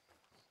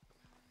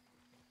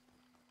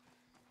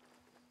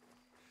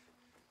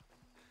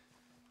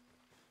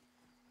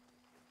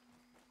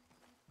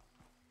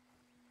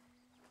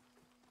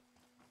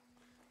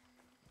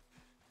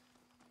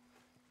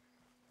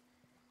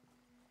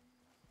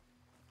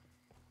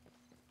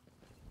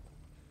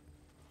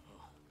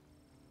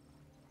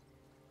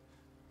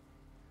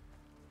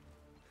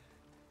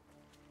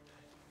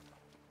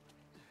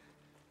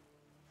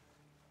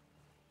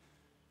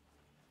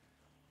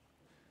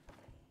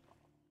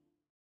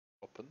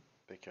 Open,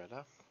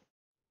 pekala.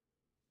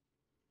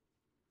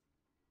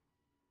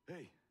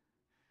 Hey,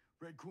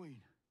 Red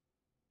Queen.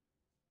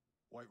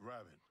 White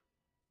Rabbit.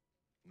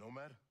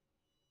 Nomad?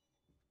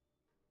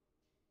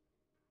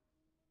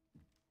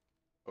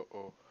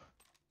 Oh.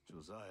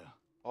 Josiah.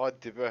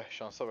 Hadi be,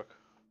 şansa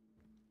bak.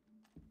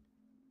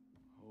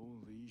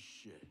 Holy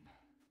shit.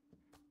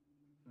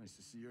 Nice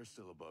to see you're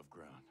still above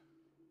ground.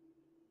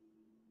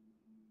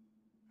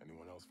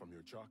 Anyone else from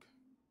your chalk?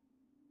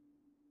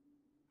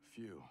 A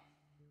few.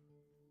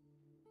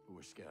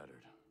 Who were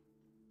scattered.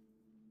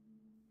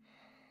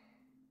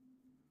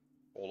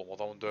 Oğlum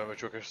adamın dövme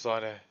çok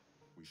efsane.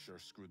 We sure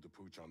screwed the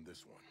pooch on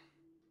this one.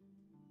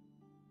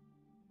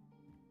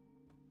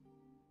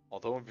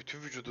 Adamın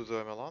bütün vücudu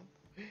dövme lan.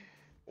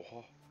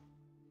 Oha.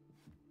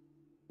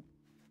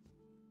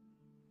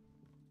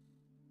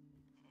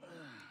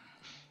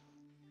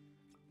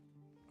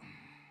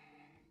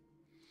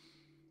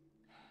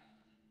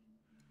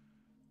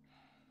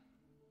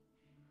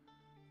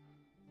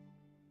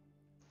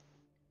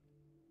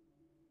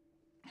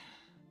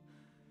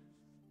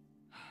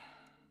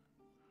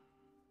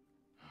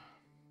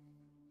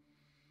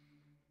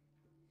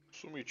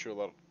 Su mu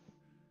içiyorlar?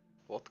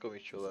 Vodka mı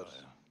içiyorlar?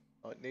 Josiah,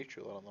 Ha, ne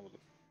içiyorlar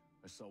anlamadım.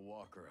 I saw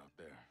Walker out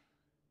there,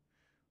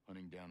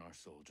 hunting down our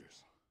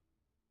soldiers.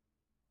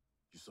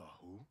 You saw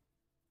who?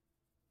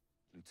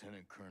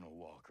 Lieutenant Colonel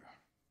Walker.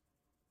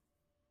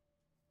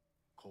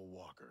 Cole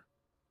Walker.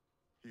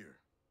 Here.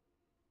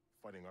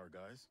 Fighting our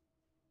guys?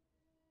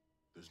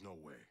 There's no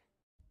way.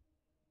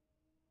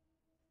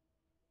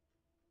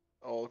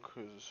 All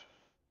kız.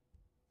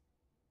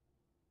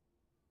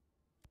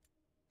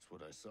 That's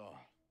what I saw.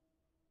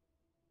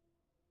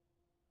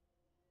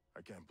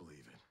 I can't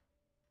believe it.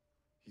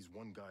 He's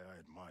one guy I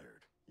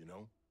admired, you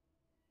know?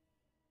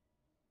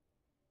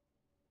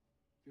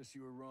 Guess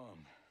you were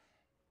wrong.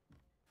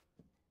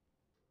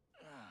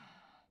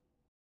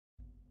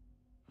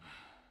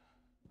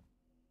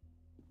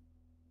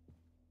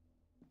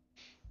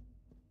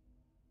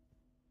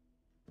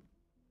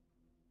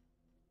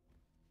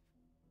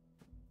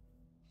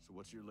 So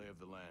what's your lay of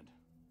the land?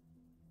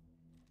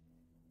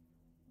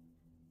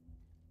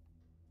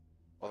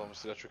 Adamın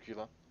silahı çok iyi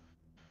lan.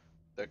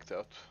 Decked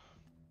out.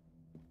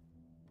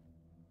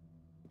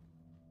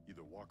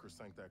 Either Walker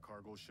sank that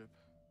cargo ship,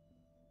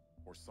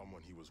 or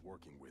someone he was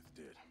working with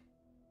did.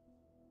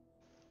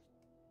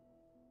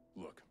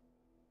 Look.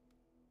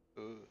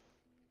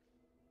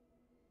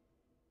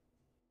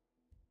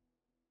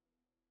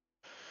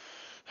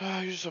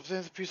 You just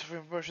obtained a piece of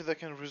information that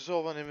can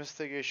resolve an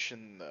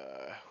investigation.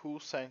 Who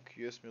sank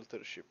US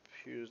military ship?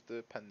 Here's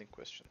the pending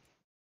question.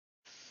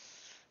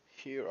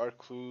 Here are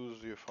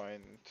clues you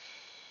find.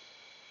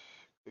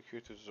 Click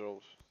here to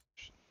resolve.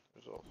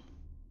 Resolve.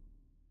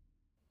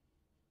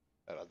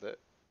 Herhalde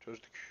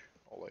çözdük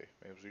olayı.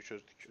 Mevzuyu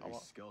çözdük Jay ama...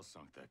 Skell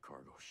sunk that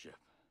cargo ship.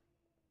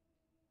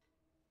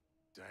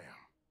 Damn.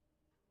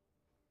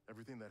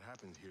 Everything that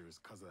happened here is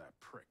because of that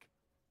prick.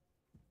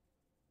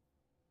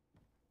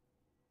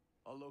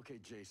 I'll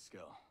locate Jay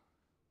Skell.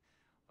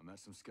 I met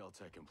some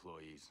Skell-Tech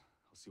employees.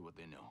 I'll see what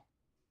they know.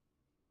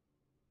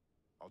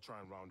 I'll try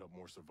and round up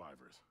more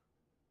survivors.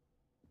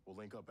 We'll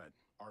link up at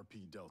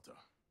RP Delta.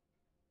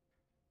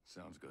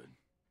 Sounds good.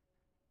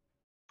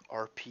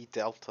 RP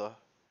Delta.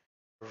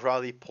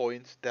 Rally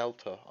Point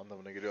Delta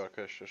anlamına geliyor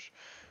arkadaşlar.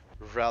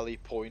 Rally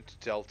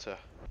Point Delta.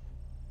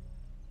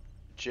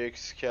 Jake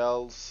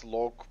Skell's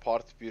Log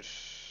Part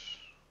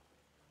 1.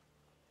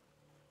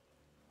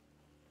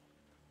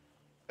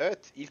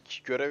 Evet,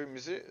 ilk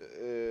görevimizi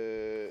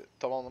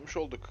tamamlamış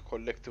olduk.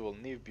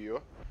 Collectible New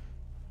Bio.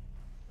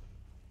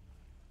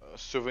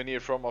 Souvenir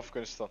from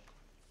Afghanistan.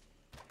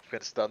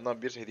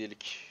 Afganistan'dan bir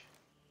hediyelik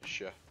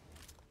eşya.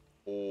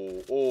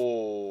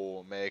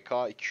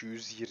 MK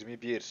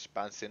 221.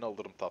 Ben seni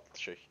alırım tatlı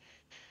şey.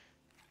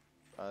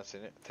 Ben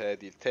seni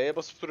T değil. T'ye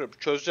basıp duruyorum.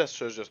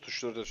 Çözeceğiz.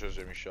 Tuşları da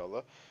çözeceğim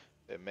inşallah.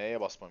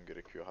 M'ye basmam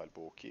gerekiyor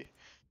halbuki.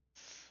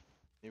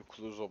 New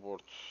clues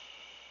aboard.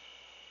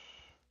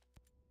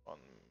 On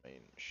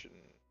main mission.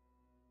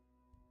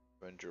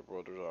 Önce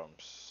Brothers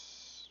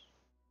Arms.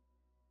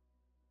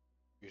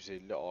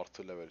 150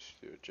 artı level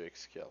istiyor. Jake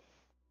Scale.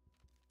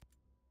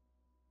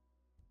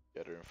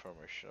 Gather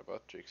information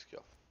about Jake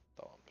Scale.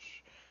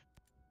 Tamamdır.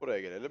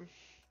 Buraya gelelim.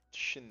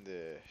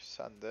 Şimdi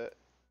sen de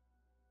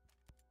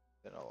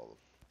seni alalım.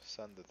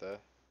 Sende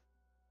de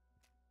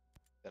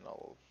seni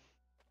alalım.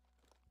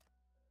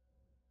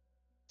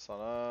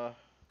 Sana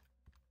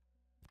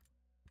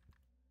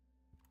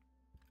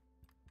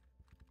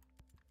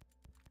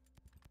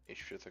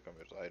hiçbir şey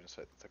takamıyoruz. Iron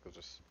Sight'la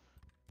takılacağız.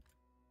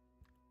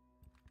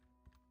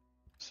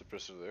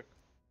 Suppressor da yok.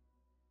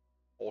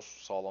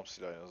 Olsun, sağlam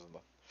silah en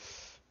azından.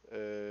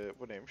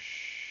 Bu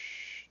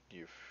neymiş?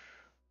 New.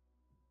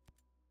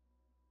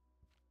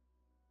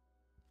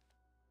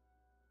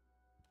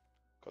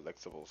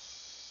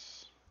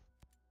 Collectibles.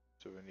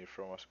 Souvenir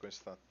from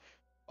Afghanistan.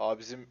 Aa,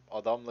 bizim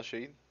adamla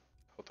şeyin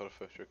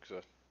fotoğrafı çok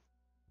güzel.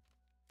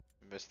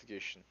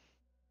 Investigation.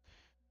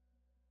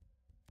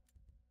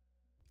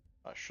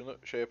 Ha,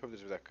 şunu şey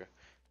yapabiliriz bir dakika.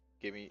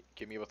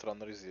 Gemiyi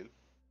batıranları izleyelim.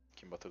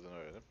 Kim batırdığını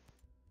öğrenelim.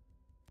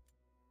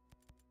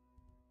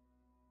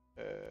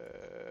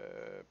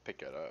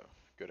 Pekala,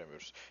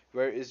 göremiyoruz.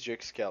 Where is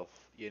Jack Scalp?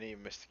 Yeni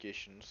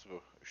investigations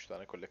bu. 3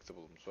 tane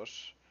collectible'ımız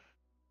var.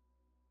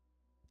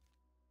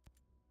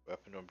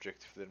 Weapon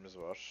objektiflerimiz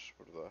var.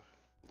 Burada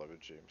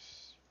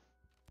bulabileceğimiz.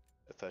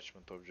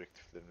 Attachment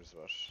objektiflerimiz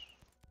var.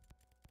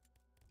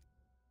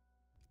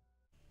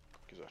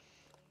 Güzel.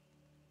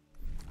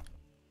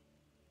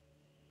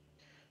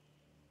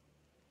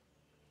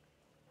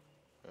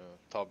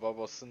 Taba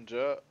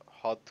basınca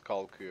HUD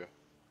kalkıyor.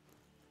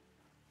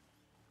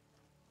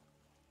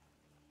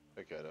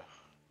 Pekala.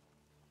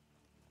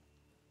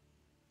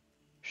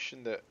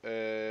 Şimdi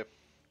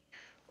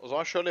o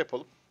zaman şöyle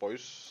yapalım.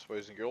 Boys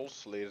and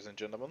girls, ladies and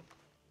gentlemen.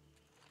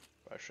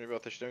 Ben şunu bir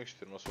ateşlemek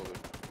istiyorum. Nasıl oluyor?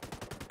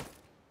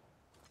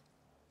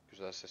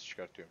 Güzel ses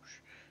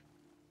çıkartıyormuş.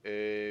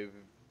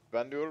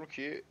 Ben diyorum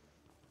ki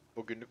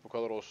bugünlük bu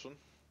kadar olsun.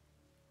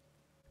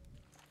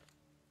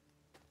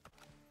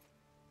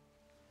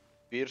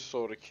 Bir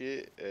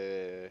sonraki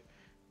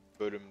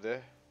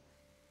bölümde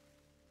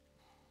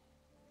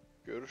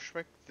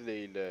görüşmek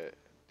dileğiyle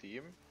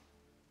diyeyim.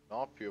 Ne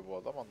yapıyor bu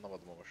adam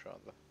anlamadım ama şu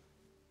anda.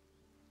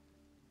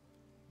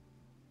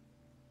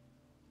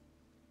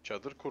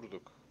 Çadır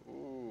kurduk.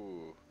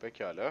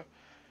 Pekala.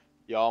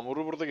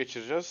 Yağmuru burada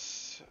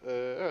geçireceğiz.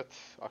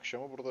 Evet,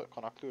 akşamı burada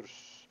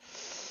konaklıyoruz.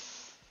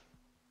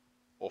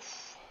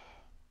 Of.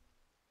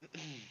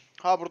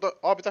 Ha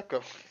burada, bir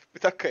dakika.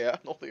 Bir dakika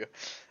ya, ne oluyor?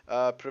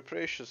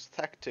 Preparations,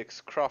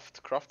 tactics,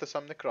 craft. Craft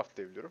desem ne craft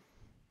diyebiliyorum?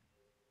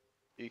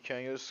 You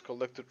can use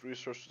collected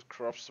resources to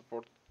craft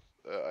support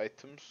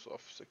items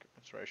of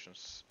equipment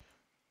rations.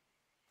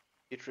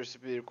 Each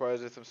recipe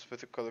requires items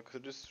specific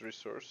collected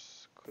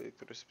resource. Click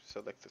the recipe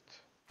selected.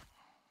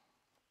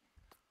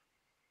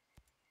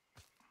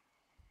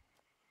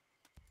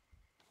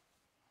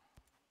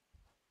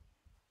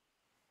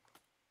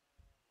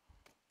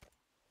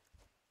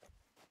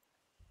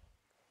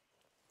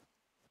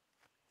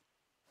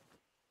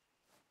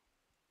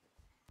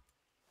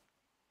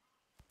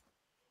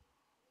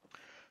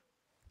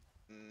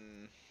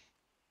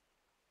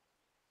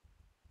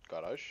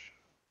 Garaj.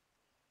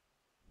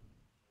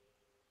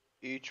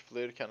 Each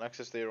player can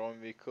access their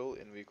own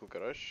vehicle in vehicle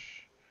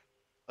garage.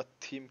 A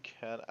team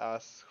can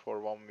ask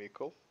for one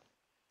vehicle.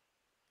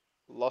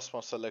 Last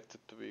one selected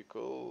the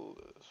vehicle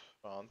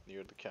found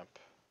near the camp.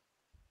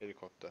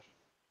 Helikopter.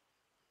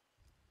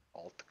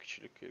 6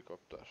 kişilik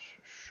helikopter.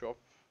 Shop.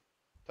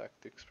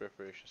 Tactics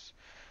preparations.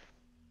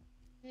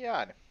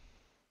 Yani.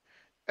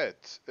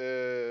 Evet.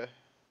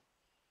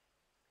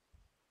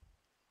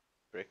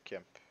 Break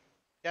camp.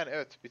 Yani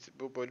evet,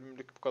 bu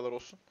bölümlük bu kadar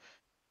olsun.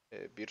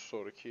 Bir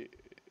sonraki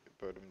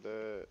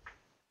bölümde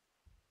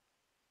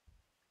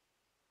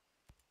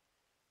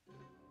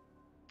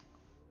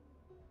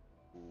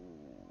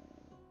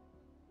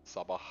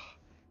sabah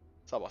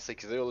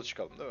 8'de yola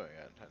çıkalım değil mi?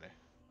 Yani hani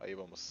ayıp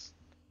olmasın.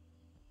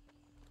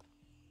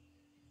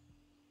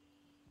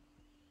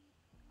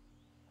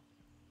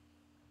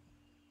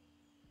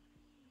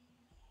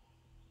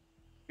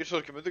 Bir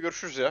sonraki bölümde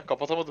görüşürüz ya.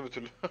 Kapatamadım bir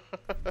türlü.